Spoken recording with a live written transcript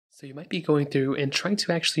So you might be going through and trying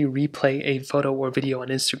to actually replay a photo or video on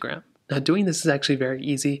Instagram. Now doing this is actually very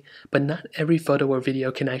easy, but not every photo or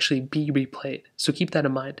video can actually be replayed. So keep that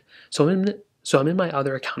in mind. So I'm in my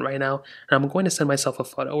other account right now, and I'm going to send myself a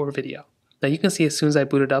photo or video. Now you can see as soon as I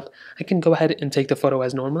boot it up, I can go ahead and take the photo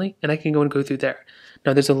as normally, and I can go through there.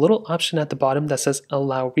 Now there's a little option at the bottom that says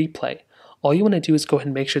allow replay. All you want to do is go ahead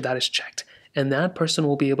and make sure that is checked, and that person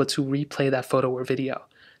will be able to replay that photo or video.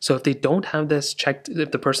 So if they don't have this checked, if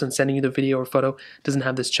the person sending you the video or photo doesn't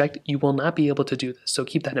have this checked, you will not be able to do this. So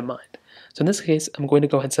keep that in mind. So in this case, I'm going to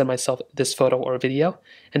go ahead and send myself this photo or video,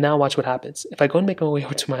 and now watch what happens. If I go and make my way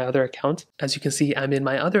over to my other account, as you can see, I'm in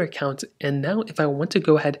my other account, and now if I want to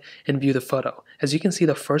go ahead and view the photo, as you can see,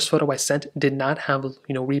 the first photo I sent did not have,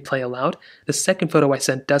 replay allowed. The second photo I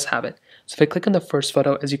sent does have it. So if I click on the first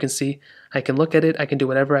photo, as you can see, I can look at it, I can do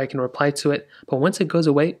whatever, I can reply to it, but once it goes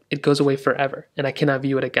away forever, and I cannot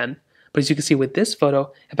view it again. But as you can see with this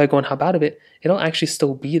photo, if I go and hop out of it, it'll actually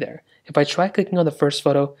still be there. If I try clicking on the first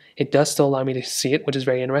photo, it does still allow me to see it, which is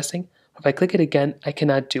very interesting. If I click it again, I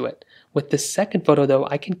cannot do it. With the second photo though,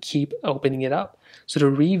 I can keep opening it up. So to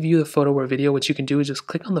review the photo or video, what you can do is just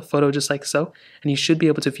click on the photo just like so, and you should be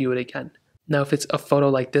able to view it again. Now, if it's a photo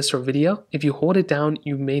like this or video, if you hold it down,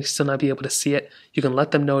 you may still not be able to see it. You can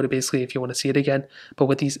let them know to basically if you want to see it again. But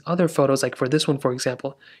with these other photos, like for this one, for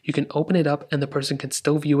example, you can open it up and the person can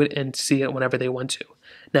still view it and see it whenever they want to.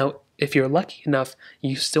 Now, if you're lucky enough,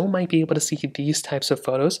 you still might be able to see these types of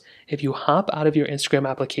photos if you hop out of your Instagram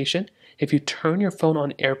application, if you turn your phone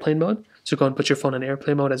on airplane mode, so go and put your phone on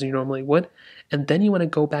airplane mode as you normally would, and then you want to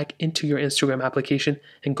go back into your Instagram application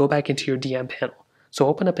and go back into your DM panel. So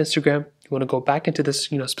open up Instagram, you want to go back into this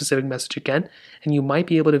specific message again, and you might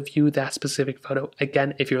be able to view that specific photo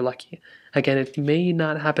again if you're lucky. Again, it may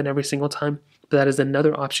not happen every single time, but that is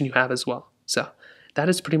another option you have as well. So that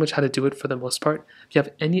is pretty much how to do it for the most part. If you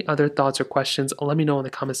have any other thoughts or questions, let me know in the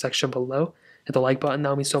comment section below. Hit the like button,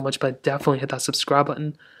 that would mean so much, but definitely hit that subscribe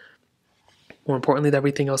button. More importantly than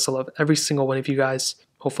everything else, I love every single one of you guys.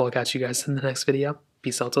 Hopefully I'll catch you guys in the next video.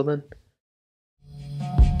 Peace out till then.